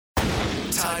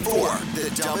time for the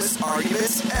dumbest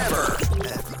arguments ever.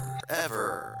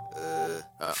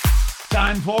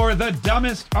 Time for the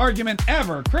dumbest argument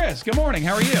ever. Chris, good morning.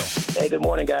 How are you? Hey, good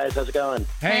morning, guys. How's it going?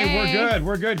 Hey, we're good.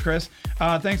 We're good, Chris.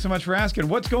 Thanks so much for asking.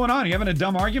 What's going on? Are you having a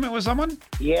dumb argument with someone?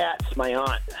 Yeah, it's my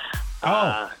aunt.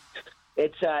 Oh.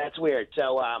 It's weird.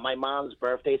 So my mom's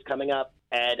birthday's coming up,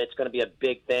 and it's going to be a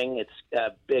big thing. It's a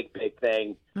big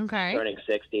thing. Okay. Turning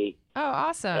 60. Oh,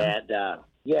 awesome. And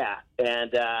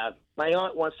my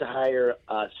aunt wants to hire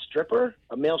a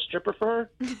male stripper for her.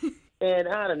 And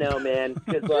I don't know, man,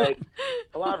 because, like,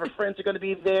 a lot of her friends are going to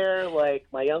be there. Like,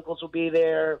 my uncles will be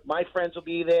there. My friends will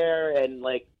be there. And,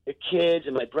 like, their kids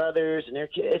and my brothers and their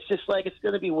kids. It's just, like, it's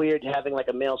going to be weird having, like,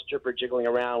 a male stripper jiggling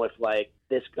around with, like,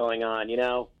 this going on, you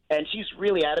know? And she's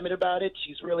really adamant about it.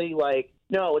 She's really like,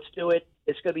 no, let's do it.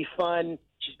 It's going to be fun.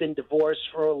 She's been divorced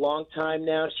for a long time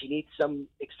now. She needs some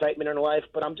excitement in her life.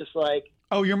 But I'm just like...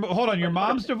 Oh, hold on. Your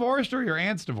mom's divorced or your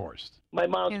aunt's divorced? My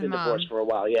mom's been divorced for a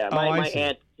while, yeah. My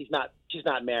aunt, she's not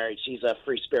married. She's a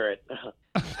free spirit.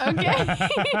 Okay.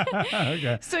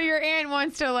 Okay. So your aunt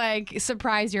wants to, like,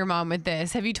 surprise your mom with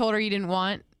this. Have you told her you didn't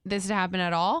want this to happen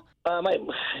at all?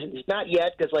 Not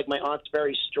yet, because, like, my aunt's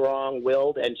very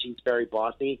strong-willed and she's very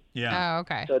bossy. Yeah. Oh,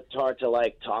 okay. So it's hard to,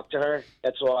 like, talk to her.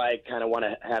 That's why I kind of want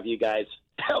to have you guys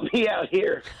help me out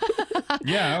here.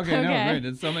 Yeah, okay, no, Okay. great.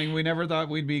 It's something we never thought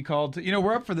we'd be called to. You know,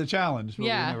 we're up for the challenge. But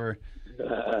Yeah. We never,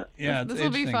 yeah, This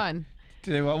will be fun.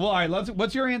 Well, all right,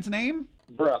 what's your aunt's name?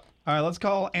 Brooke. All right, let's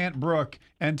call Aunt Brooke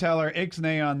and tell her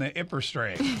Ixnay on the Ipper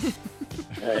Stray.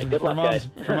 All right, good luck, guys.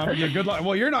 Yeah, good luck.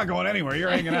 Well, you're not going anywhere. You're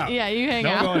hanging out. Yeah, you hang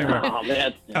Don't out. go anywhere. Oh,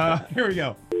 man. Here we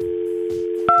go.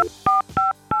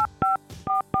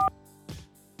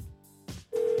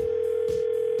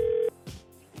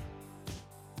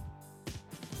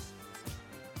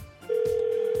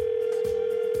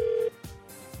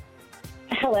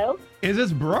 Hello, Is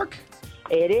this Brooke?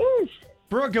 it is.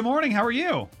 Brooke, good morning. How are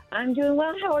you? I'm doing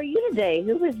well. How are you today?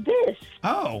 Who is this?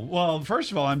 Oh, well,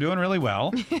 first of all, I'm doing really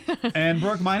well. And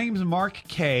Brooke, my name's Mark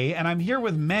K, and I'm here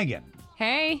with Megan.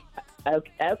 Hey.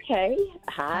 Okay.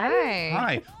 Hi. Hi.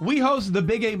 Hi. We host the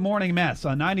Big 8 Morning Mess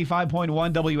on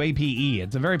 95.1 WAPE.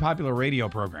 It's a very popular radio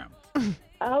program.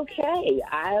 Okay.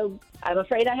 I'm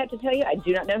afraid I have to tell you, I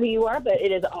do not know who you are, but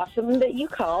it is awesome that you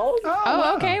called. Oh,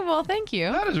 wow. okay. Well, thank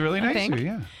you. That is really I nice think. of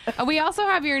you, yeah. We also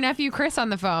have your nephew Chris on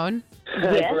the phone.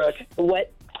 Hi, Yes. Brooke.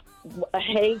 What?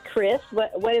 Hey, Chris.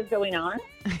 What is going on?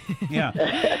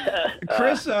 Yeah.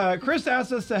 Chris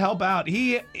asked us to help out.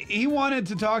 He wanted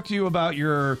to talk to you about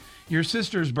your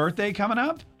sister's birthday coming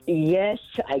up. Yes,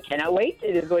 I cannot wait.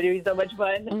 It is going to be so much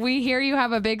fun. We hear you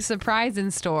have a big surprise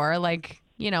in store, like,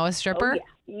 you know, a stripper. Oh, yeah.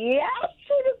 Yes,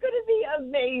 it is going to be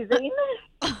amazing.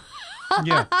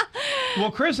 Yeah.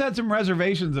 Well, Chris had some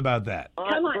reservations about that.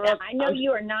 Come on. Brooke, I know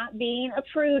you are not being a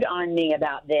prude on me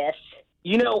about this.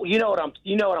 You know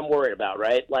what I'm worried about,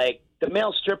 right? Like, the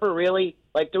male stripper, really?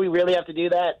 Like, do we really have to do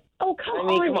that? Oh, come I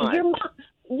mean, on. come on.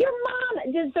 Your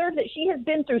mom deserves it. She has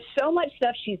been through so much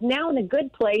stuff. She's now in a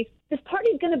good place. This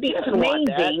party's going to be She doesn't want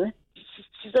that. amazing.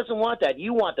 She doesn't want that.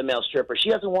 You want the male stripper. She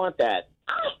doesn't want that.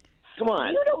 Come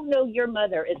on. You don't know your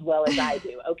mother as well as I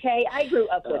do, okay? I grew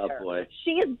up with Oh, her. boy.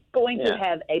 She is going to Yeah.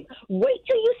 have wait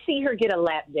till you see her get a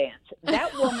lap dance.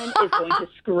 That woman is going to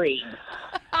scream.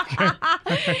 I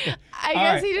All guess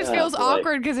right. he just Oh, feels boy.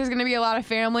 awkward because there's going to be a lot of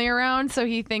family around, so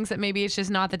he thinks that maybe it's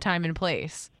just not the time and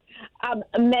place.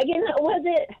 Megan, was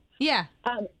it? Yeah.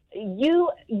 You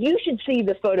should see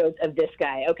the photos of this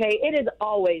guy, okay? It is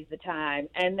always the time,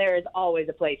 and there is always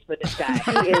a place for this guy.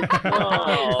 He is,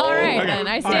 All right, then.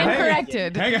 I stand All right,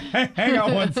 corrected. Hang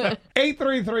on one second.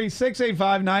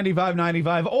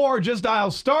 833-685-9595 or just dial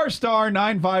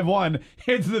 *951.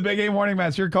 It's the Big 8 Morning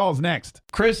Mess. Your call's next.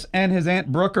 Chris and his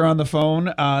Aunt Brooke are on the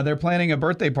phone. They're planning a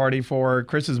birthday party for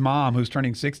Chris's mom, who's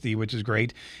turning 60, which is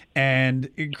great. And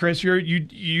Chris, you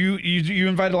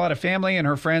invited a lot of family and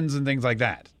her friends and things like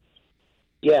that.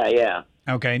 Yeah.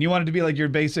 Okay, and you wanted to be like your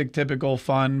basic, typical,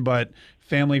 fun, but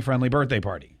family-friendly birthday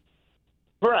party.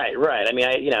 Right. I mean,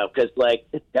 because, like,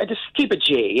 I just keep it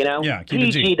G, you know? Yeah, keep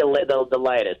it G. PG the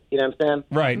lightest, you know what I'm saying?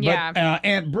 Right, Yeah. but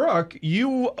Aunt Brooke,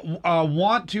 you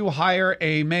want to hire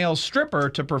a male stripper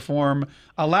to perform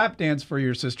a lap dance for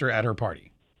your sister at her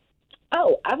party.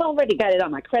 oh, I've already got it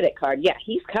on my credit card. Yeah,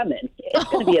 he's coming. It's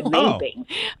going to be amazing.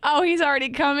 Oh, he's already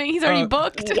coming. He's already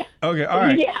booked. Yeah. Okay, all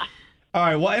right. Yeah. All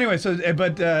right, well, anyway,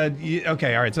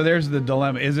 okay, all right, so there's the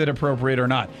dilemma. Is it appropriate or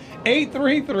not?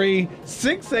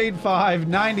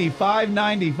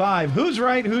 833-685-9595. Who's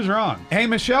right, who's wrong? Hey,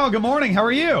 Michelle, good morning. How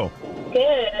are you?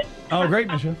 Good. Oh, great,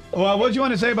 Michelle. Well, what do you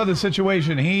want to say about the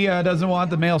situation? He doesn't want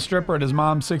the male stripper at his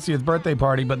mom's 60th birthday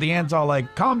party, but the aunt's all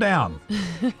like, calm down.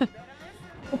 I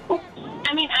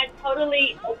mean, I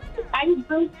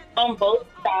agree on both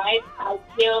sides. I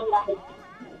feel like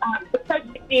it's her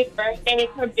 60th birthday,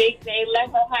 it's her big day.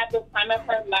 Let her have the time of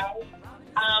her life.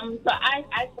 So I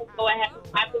should go ahead and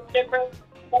have the stripper.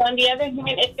 But on the other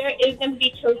hand, if there is going to be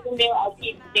children there, as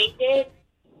he stated,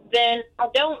 then I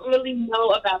don't really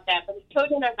know about that. But if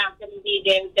children are not going to be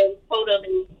there, then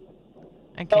totally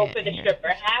go for the stripper.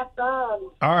 Have fun.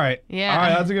 All right. Yeah. All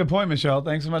right, that's a good point, Michelle.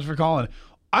 Thanks so much for calling.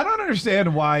 I don't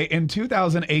understand why in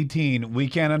 2018 we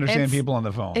can't understand people on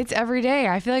the phone. It's every day.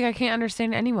 I feel like I can't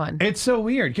understand anyone. It's so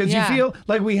weird because you feel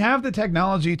like we have the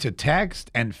technology to text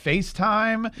and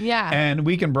FaceTime. Yeah. And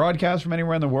we can broadcast from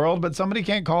anywhere in the world, but somebody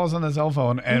can't call us on the cell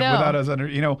phone and without us And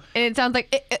it sounds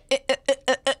like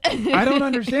I don't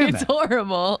understand It's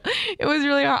horrible. It was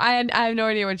really hard. I have no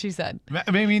idea what she said.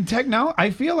 I mean,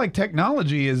 I feel like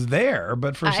technology is there,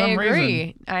 but for some reason. I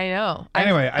agree. I know.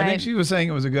 Anyway, I think she was saying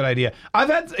it was a good idea.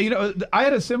 I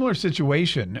had a similar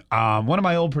situation. One of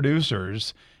my old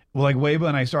producers, like way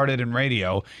when I started in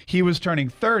radio, he was turning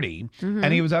 30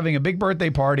 and he was having a big birthday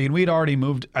party and we'd already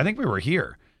moved. I think we were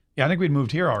here. Yeah, I think we'd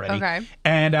moved here already. Okay.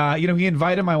 And, he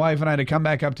invited my wife and I to come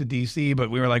back up to D.C., but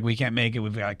we were like, we can't make it.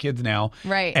 We've got kids now.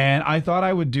 Right. And I thought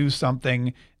I would do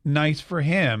something nice for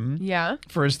him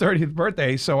for his 30th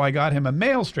birthday. So I got him a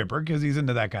male stripper because he's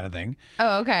into that kind of thing.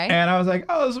 Oh, okay. And I was like,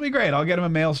 oh, this will be great. I'll get him a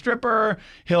male stripper.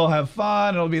 He'll have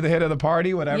fun. It'll be the hit of the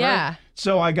party, whatever. Yeah.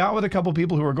 So I got with a couple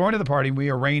people who were going to the party. We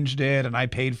arranged it and I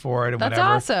paid for it and That's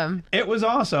whatever. awesome. It was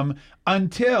awesome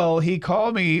until he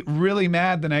called me really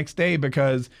mad the next day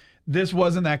because this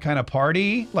wasn't that kind of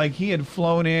party. Like he had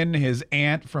flown in his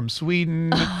aunt from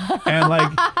Sweden and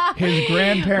like his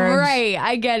grandparents. Right,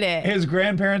 I get it. His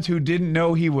grandparents who didn't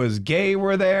know he was gay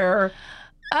were there.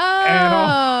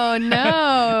 Oh,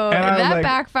 no. That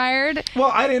backfired.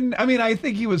 Well, I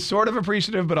think he was sort of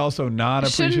appreciative, but also not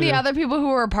appreciative. Shouldn't the other people who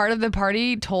were a part of the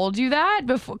party told you that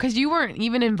before? Because you weren't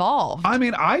even involved. I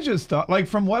mean, I just thought, like,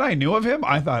 from what I knew of him,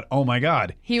 I thought, oh my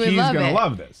God, he's going to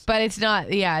love this. But it's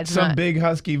not, it's some not. big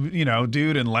husky,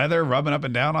 dude in leather rubbing up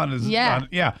and down on his. Yeah.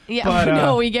 Yeah. But,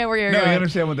 no, we get where you're going. No, you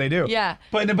understand what they do. Yeah.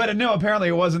 But no, apparently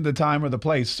it wasn't the time or the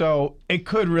place. So it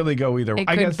could really go either way.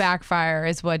 It could backfire,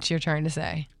 is what you're trying to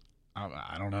say.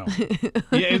 I don't know.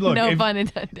 Yeah, look, no pun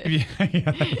intended. That's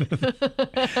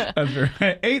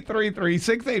right.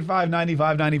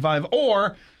 833-685-9595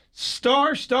 or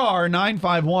 **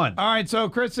 951. All right, so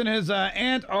Chris and his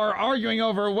aunt are arguing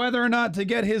over whether or not to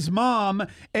get his mom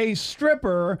a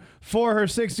stripper for her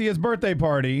 60th birthday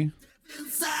party.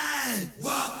 Inside,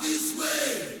 walk this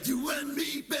way, you and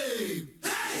me, babe. Hey,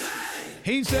 hey.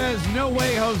 He says, no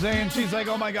way, Jose. And she's like,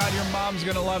 oh my God, your mom's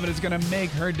going to love it. It's going to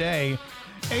make her day.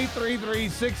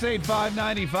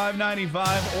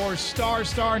 833-685-9595 or **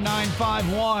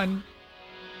 951.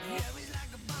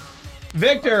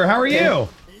 Victor, how are you?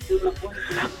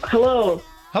 Hello.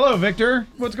 Hello, Victor.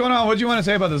 What's going on? What do you want to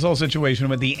say about this whole situation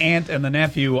with the aunt and the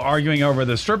nephew arguing over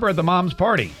the stripper at the mom's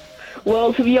party?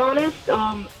 Well, to be honest,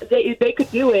 they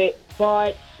could do it,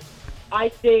 but I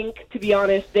think, to be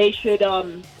honest, they should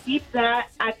keep that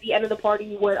at the end of the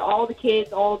party where all the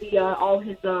kids, all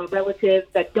his relatives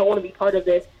that don't want to be part of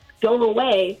this go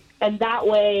away, and that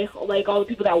way, like, all the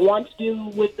people that want to do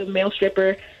with the male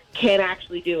stripper can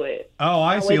actually do it. Oh,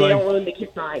 I that see. Way they don't ruin the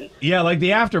kids' night. Yeah, like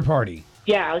the after party.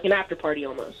 Yeah, like an after party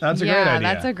almost. That's a great idea.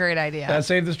 That's a great idea.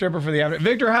 Save the stripper for the after.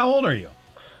 Victor, how old are you?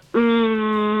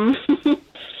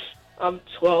 I'm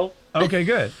 12. Okay,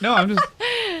 good. No,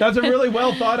 that's a really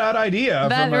well thought out idea.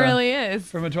 That really is.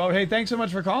 From a 12. Hey, thanks so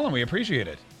much for calling. We appreciate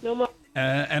it. No more.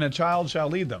 And a child shall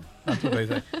lead them. That's what they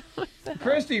say.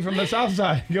 Christy from the South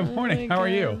Side. Good morning. How are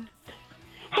you?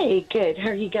 Hey, good. How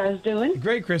are you guys doing?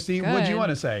 Great, Christy. What do you want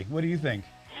to say? What do you think?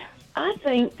 I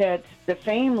think that the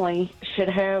family should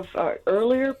have an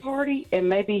earlier party and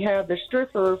maybe have the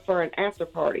stripper for an after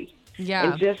party.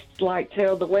 Yeah. And just like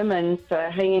tell the women to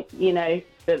hang,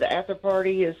 that the after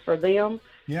party is for them.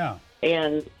 Yeah.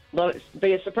 And let it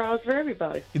be a surprise for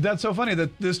everybody. That's so funny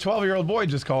that this 12-year-old boy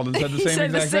just called and said the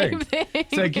same exact thing.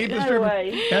 Said keep the stripper.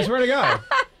 I swear to God.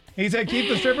 He said keep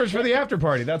the strippers for the after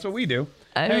party. That's what we do.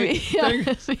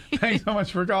 Thanks so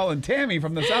much for calling. Tammy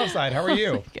from the South Side. How are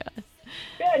you? Good.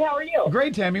 How are you?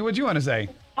 Great, Tammy. What'd you want to say?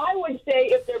 I would say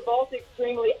if they're both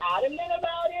extremely adamant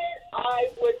about it, I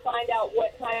would find out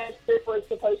what kind of stripper is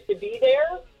supposed to be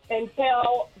there and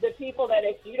tell the people that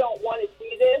if you don't want to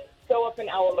see this, show up an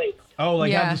hour late. Oh,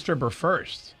 have the stripper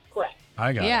first. Correct.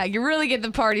 I got Yeah, it. you really get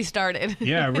the party started.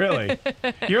 Yeah, really.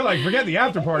 You're like, forget the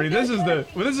after party. This is the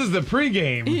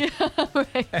pregame. Yeah,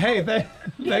 right. Hey,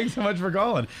 thanks so much for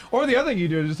calling. Or the other thing you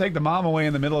do is just take the mom away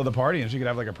in the middle of the party, and she could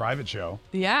have like a private show.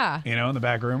 Yeah. You know, in the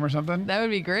back room or something. That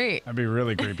would be great. That'd be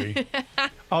really creepy.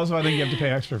 Also, I think you have to pay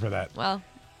extra for that. Well,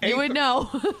 you would know.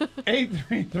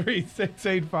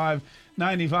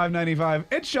 833-685-9595.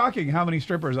 It's shocking how many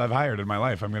strippers I've hired in my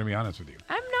life. I'm going to be honest with you.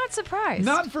 I'm not surprised.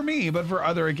 Not for me, but for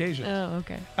other occasions. Oh,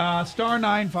 okay. Star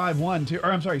 951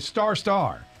 or I'm sorry, star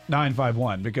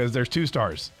 951 because there's 2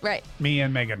 stars. Right. Me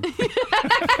and Megan. From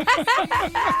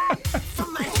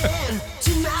my hand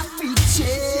to my feet,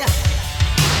 yeah.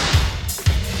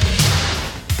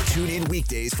 Tune in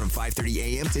weekdays from 5:30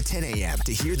 a.m. to 10 a.m.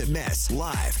 to hear The Mess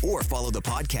live or follow the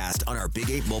podcast on our Big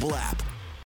 8 mobile app.